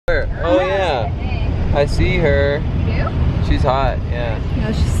I see her. You? She's hot, yeah.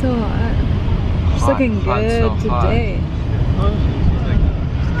 Yeah, she's so hot. She's looking good today.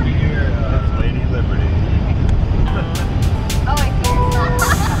 Lady Liberty. Oh, I hear.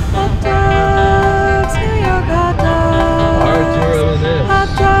 Hot dogs, New York hot dogs. Our reminisce. Hot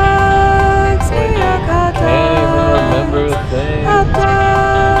dogs, New York hot dogs. Can't even remember a thing. Hot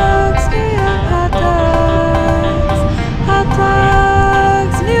dogs, New York hot dogs. Hot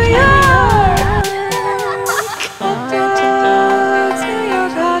dogs, New York. Hot dogs, New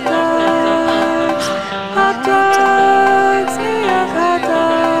York hot dogs. Hot dogs, New York hot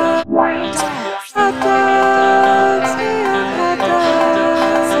dogs. Hot dogs, New York hot dogs.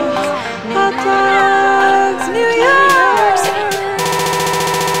 Hot dogs, New York.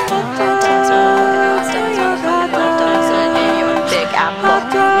 Hot dogs, New York hot dogs. Big apple,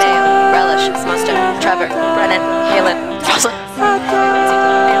 mayo, relish, mustard, Trevor, Brennan, Halen, Frozen, Hot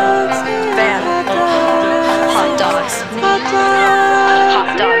dogs, New York Van, hot dogs. hot dogs, Hot dogs. hot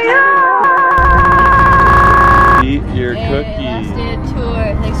dogs. Eat your Hey, cookie. last day of tour.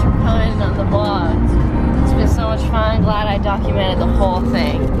 Thanks for coming on the vlogs. It's been so much fun. Glad I documented the whole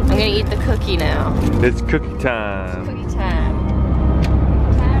thing. I'm gonna eat the cookie now. It's cookie time. Cookie time.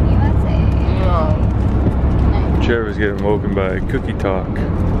 Trevor's getting woken by cookie talk.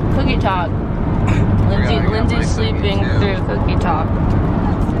 Cookie talk. Lindsay's sleeping through cookie talk.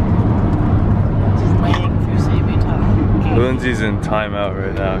 Just laying through sleepy talk. Lindsay's in timeout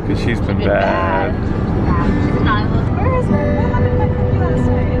right now because she's been bad. Where is my? What happened to my cookie last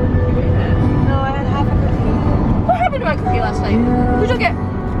night? No, I had half a cookie. What happened to my cookie last night? Who took it?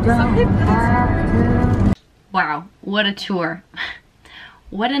 Something. Wow, what a tour.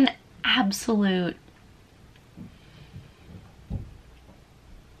 What an absolute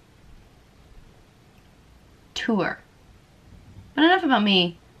tour. But enough about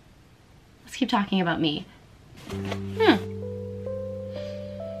me. Let's keep talking about me.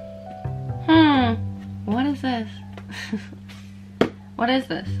 What is this? What is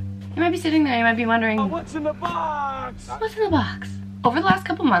this? You might be sitting there, you might be wondering, What's in the box? what's in the box? Over the last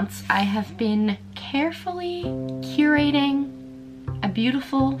couple months, I have been carefully curating a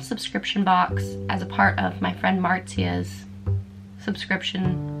beautiful subscription box as a part of my friend Marzia's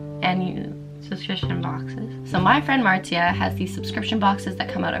subscription boxes. So my friend Marzia has these subscription boxes that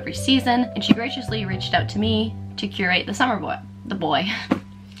come out every season, and she graciously reached out to me to curate the summer boy. The boy.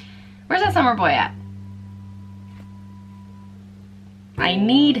 Where's that summer boy at? I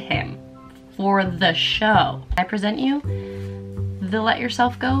need him for the show. I present you the Let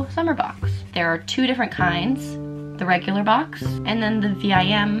Yourself Go summer box. There are two different kinds, the regular box and then the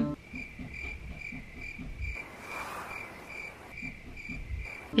VIM.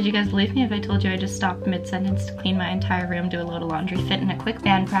 Did you guys believe me if I told you I just stopped mid-sentence to clean my entire room, do a load of laundry, fit in a quick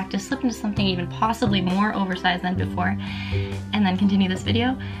band practice, slip into something even possibly more oversized than before, and then continue this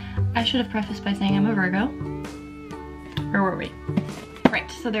video? I should have prefaced by saying I'm a Virgo. Where were we? Right,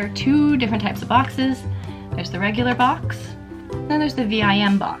 so there are two different types of boxes. There's the regular box, then there's the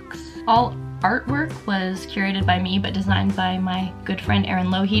VIM box. All artwork was curated by me, but designed by my good friend Erin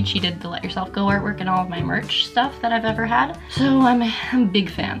Lougheed. She did the Let Yourself Go artwork and all of my merch stuff that I've ever had. So I'm a big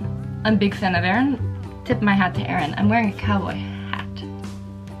fan. I'm a big fan of Erin. Tip my hat to Erin. I'm wearing a cowboy hat.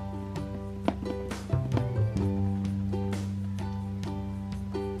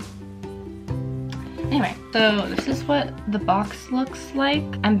 Anyway, so this is what the box looks like.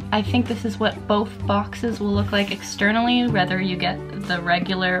 I think this is what both boxes will look like externally, whether you get the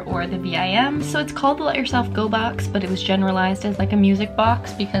regular or the VIM. So it's called the Let Yourself Go box, but it was generalized as like a music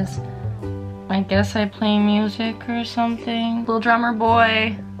box because I guess I play music or something. Little drummer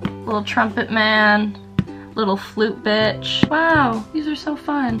boy, little trumpet man, little flute bitch. Wow, these are so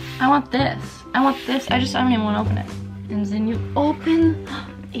fun. I want this. I want this. I don't even want to open it. And then you open,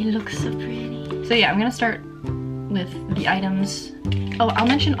 it looks so pretty. So yeah, I'm gonna start with the items. Oh, I'll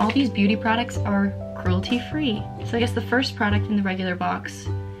mention all these beauty products are cruelty-free. So I guess the first product in the regular box,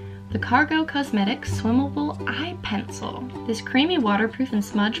 the Cargo Cosmetics Swimmable Eye Pencil. This creamy, waterproof, and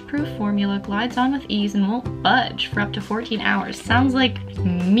smudge-proof formula glides on with ease and won't budge for up to 14 hours. Sounds like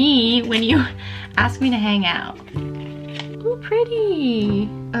me when you ask me to hang out. Ooh, pretty.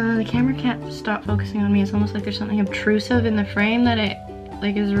 The camera can't stop focusing on me. It's almost like there's something obtrusive in the frame that it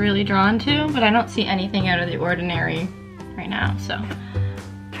like is really drawn to, but I don't see anything out of the ordinary right now, so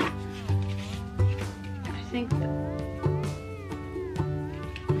I think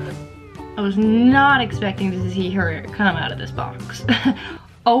I was not expecting to see her come out of this box.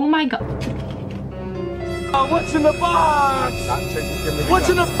 Oh my god. What's in the box? What's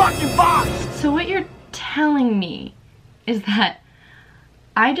in the fucking box? So what you're telling me is that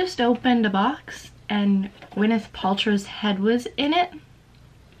I just opened a box and Gwyneth Paltrow's head was in it?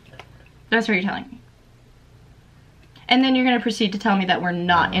 That's what you're telling me. And then you're gonna proceed to tell me that we're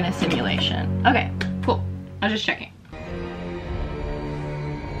not in a simulation. Okay, cool. I was just checking.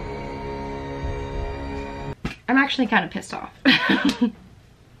 I'm actually kind of pissed off.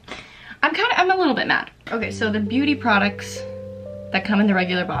 I'm a little bit mad. Okay, so the beauty products that come in the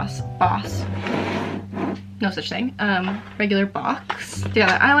regular box, no such thing, regular box. The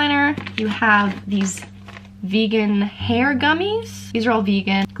other eyeliner, you have these vegan hair gummies. These are all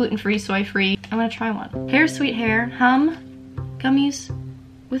vegan, gluten-free, soy-free. I'm gonna try one. Hair Sweet Hair Hum gummies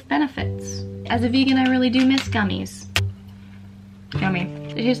with benefits. As a vegan, I really do miss gummies. Yummy.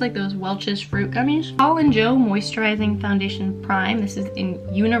 They taste like those Welch's fruit gummies. Paul & Joe Moisturizing Foundation Prime. This is in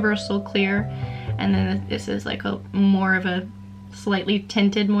Universal Clear. And then this is like a more of a slightly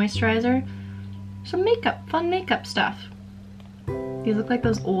tinted moisturizer. Some makeup, fun makeup stuff. These look like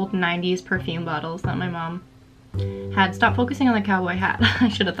those old 90s perfume bottles that my mom had. Stop focusing on the cowboy hat. I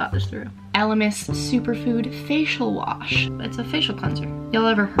should have thought this through. Elemis Superfood Facial Wash. It's a facial cleanser. Y'all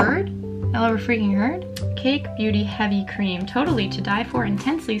ever heard? Y'all ever freaking heard? Cake Beauty Heavy Cream. Totally to die for.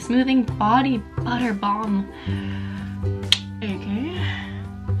 Intensely smoothing body butter balm. Okay.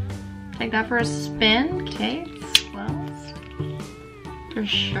 Take that for a spin. Okay, close. For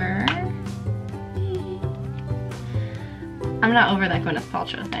sure. I'm not over that Gwyneth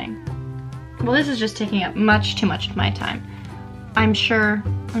Paltrow thing. Well, this is just taking up much too much of my time. I'm sure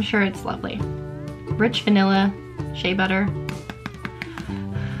it's lovely. Rich vanilla, shea butter.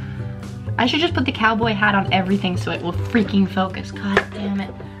 I should just put the cowboy hat on everything so it will freaking focus. God damn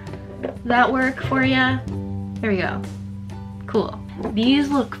it. Does that work for ya? There we go. Cool. These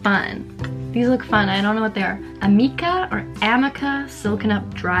look fun. These look fun. I don't know what they are. Amica or Amica Silken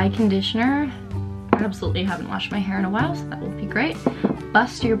Up Dry Conditioner. I absolutely haven't washed my hair in a while, so that will be great.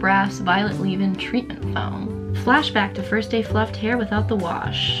 Bust Your Brass Violet Leave-In Treatment Foam. Flashback to first day fluffed hair without the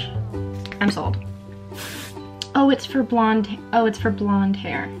wash. I'm sold. Oh, it's for blonde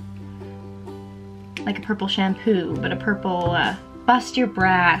hair. Like a purple shampoo, but a purple, Bust Your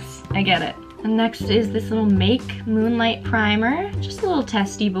Brass. I get it. And next is this little Make Moonlight Primer. Just a little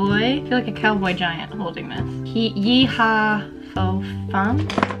testy boy. I feel like a cowboy giant holding this. Yeehaw Faux Fun.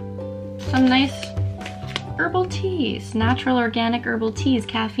 Some nice herbal teas. Natural organic herbal teas,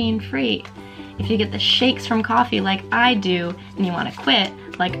 caffeine free. If you get the shakes from coffee like I do, and you want to quit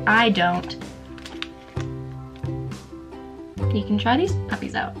like I don't, you can try these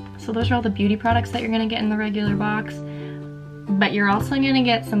puppies out. So those are all the beauty products that you're gonna get in the regular box, but you're also gonna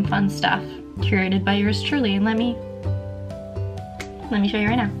get some fun stuff curated by yours truly, and let me show you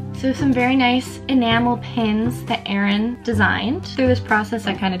right now. So some very nice enamel pins that Erin designed. Through this process,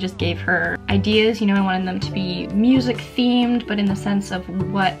 I kind of just gave her ideas. You know, I wanted them to be music themed, but in the sense of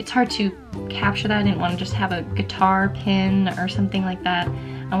what, it's hard to capture that. I didn't want to just have a guitar pin or something like that.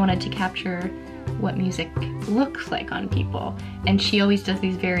 I wanted to capture what music looks like on people. And she always does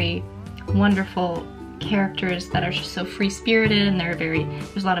these very wonderful characters that are just so free-spirited, and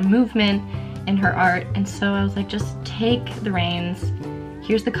there's a lot of movement in her art. And so I was like, just take the reins.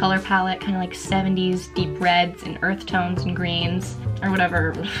 Here's the color palette, kind of like 70s deep reds and earth tones and greens, or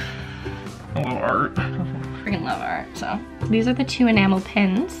whatever. I love art. Freaking love art. So these are the two enamel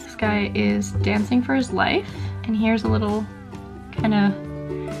pins. This guy is dancing for his life, and here's a little kind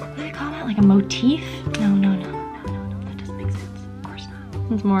of, what do they call that? Like a motif? No, that doesn't make sense. Of course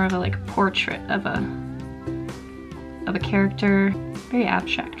not. It's more of a like portrait of a character. Very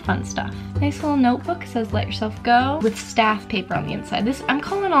abstract, fun stuff. Nice little notebook, says let yourself go, with staff paper on the inside. This, I'm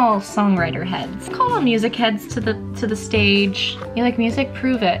calling all songwriter heads. I'm calling all music heads to the stage. You like music?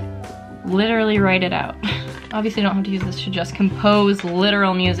 Prove it. Literally write it out. Obviously you don't have to use this to just compose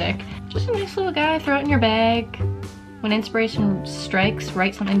literal music. Just a nice little guy, throw it in your bag. When inspiration strikes,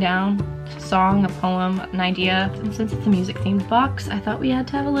 write something down. A song, a poem, an idea. And since it's a music themed box, I thought we had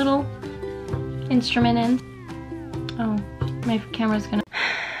to have a little instrument in. Oh, my camera's gonna...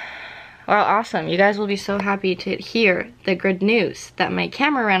 Well, awesome. You guys will be so happy to hear the good news that my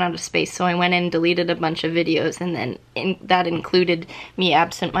camera ran out of space, so I went in and deleted a bunch of videos, and then that included me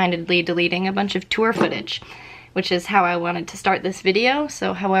absent-mindedly deleting a bunch of tour footage, which is how I wanted to start this video.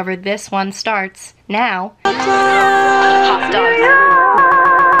 So however this one starts now,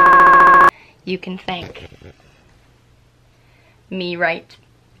 you can thank me, right?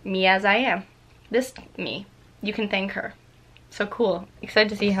 Me as I am. This me. You can thank her. So cool. Excited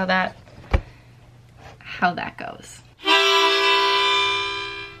to see how that goes.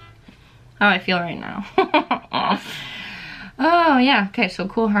 How I feel right now. Oh yeah, okay, so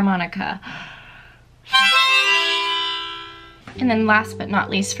cool harmonica. And then last but not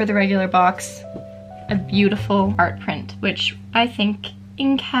least, for the regular box, a beautiful art print, which I think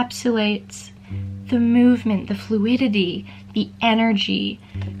encapsulates the movement, the fluidity, the energy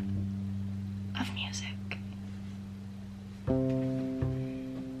of music.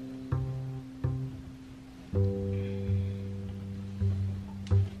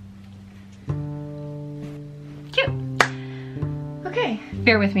 Cute. Okay,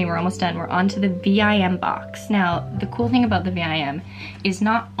 bear with me, we're almost done. We're on to the VIM box. Now, the cool thing about the VIM is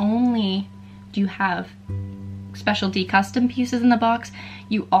not only do you have specialty custom pieces in the box,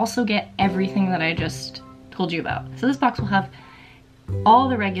 you also get everything that I just told you about. So this box will have all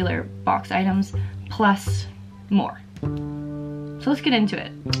the regular box items plus more. So let's get into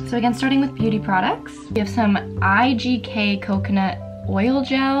it. So again, starting with beauty products, we have some IGK coconut oil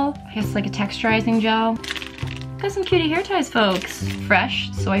gel, I guess like a texturizing gel. Got some cutie hair ties, folks.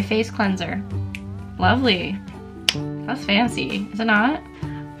 Fresh soy face cleanser. Lovely. That's fancy, is it not?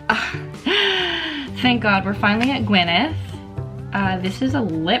 Thank God, we're finally at Gwyneth. This is a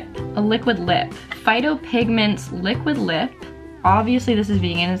liquid lip. Phytopigments liquid lip. Obviously this is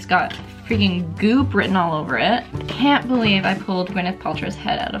vegan, it's got freaking goop written all over it. Can't believe I pulled Gwyneth Paltrow's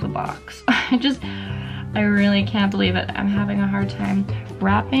head out of a box. I really can't believe it. I'm having a hard time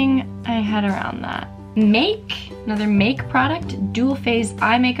wrapping my head around that. Make, another Make product, dual phase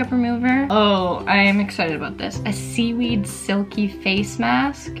eye makeup remover. Oh, I am excited about this. A seaweed silky face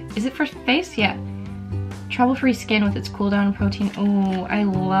mask. Is it for face? Yeah. Trouble-free skin with its cool down protein. Oh, I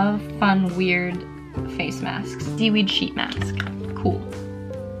love fun, weird face masks. Seaweed sheet mask. Cool.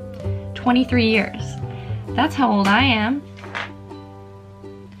 23 years. That's how old I am.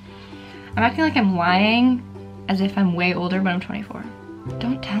 I'm acting like I'm lying as if I'm way older, but I'm 24.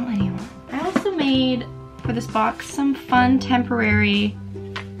 Don't tell anyone. I also made, for this box, some fun temporary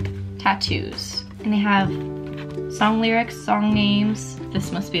tattoos. And they have song lyrics, song names.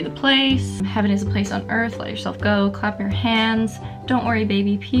 This must be the place. Heaven is a place on earth. Let yourself go. Clap your hands. Don't worry,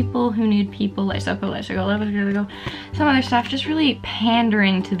 baby. People who need people. Let yourself go. Let yourself go. Let yourself go. Some other stuff. Just really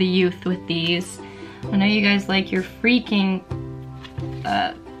pandering to the youth with these. I know you guys like your freaking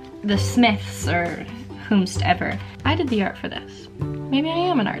the Smiths or whomst ever. I did the art for this. Maybe I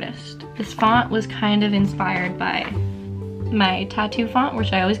am an artist. This font was kind of inspired by my tattoo font,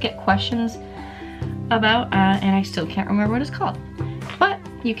 which I always get questions about, and I still can't remember what it's called. But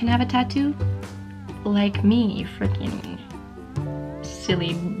you can have a tattoo like me, freaking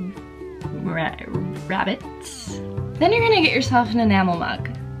silly rabbits. Then you're gonna get yourself an enamel mug.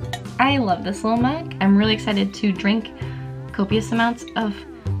 I love this little mug. I'm really excited to drink copious amounts of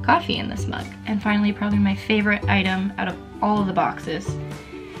coffee in this mug. And finally, probably my favorite item out of all of the boxes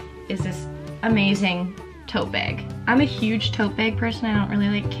is this amazing tote bag. I'm a huge tote bag person. I don't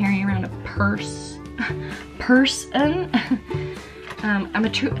really like carrying around a purse. I'm a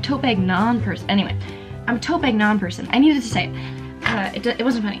tote bag non-person. Anyway, I'm a tote bag non-person. I needed to say it. It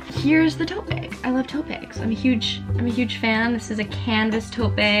wasn't funny. Here's the tote bag. I love tote bags. I'm a huge fan. This is a canvas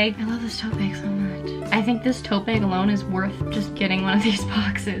tote bag. I love this tote bag so much. I think this tote bag alone is worth just getting one of these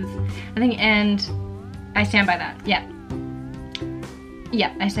boxes. I think, and I stand by that. Yeah.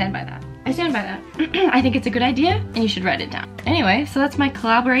 Yeah, I stand by that. I stand by that. I think it's a good idea and you should write it down. Anyway, so that's my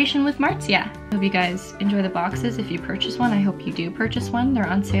collaboration with Marzia. Hope you guys enjoy the boxes. If you purchase one, I hope you do purchase one. They're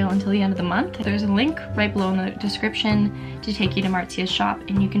on sale until the end of the month. There's a link right below in the description to take you to Marzia's shop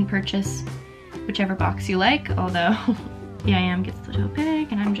and you can purchase whichever box you like, although VIM gets the tote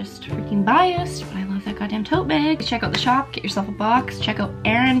bag and I'm just freaking biased, but I love that goddamn tote bag. Check out the shop, get yourself a box, check out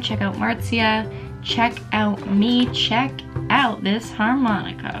Erin, check out Marzia, check out me, check out this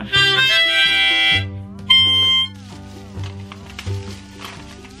harmonica.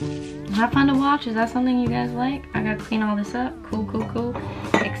 Is that fun to watch? Is that something you guys like? I gotta clean all this up. Cool, cool, cool.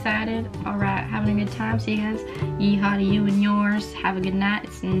 Excited. Alright, having a good time. See you guys. Yeehaw to you and yours. Have a good night.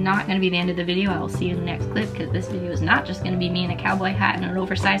 It's not gonna be the end of the video. I will see you in the next clip because this video is not just gonna be me in a cowboy hat and an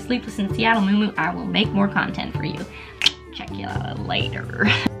oversized sleepless in Seattle moo-moo. I will make more content for you. Check you out later.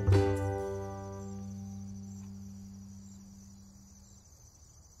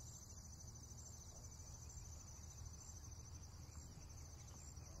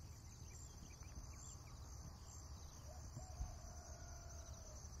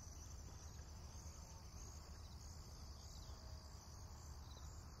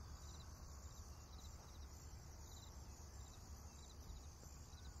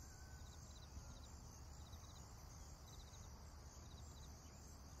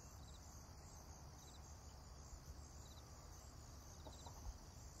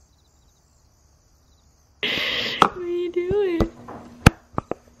 What are you doing?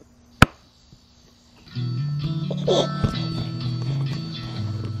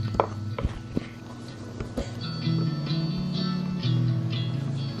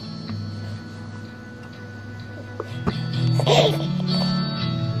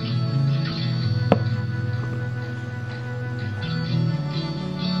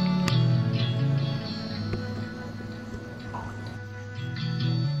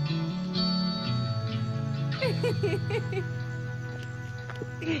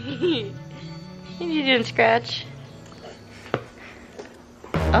 You didn't scratch.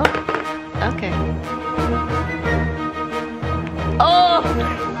 Oh, okay. Oh!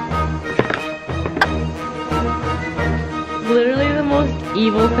 Literally the most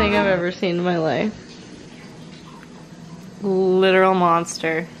evil thing I've ever seen in my life. Literal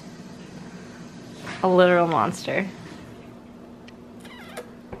monster. A literal monster.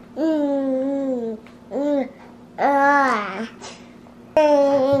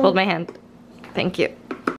 Hold my hand. Thank you.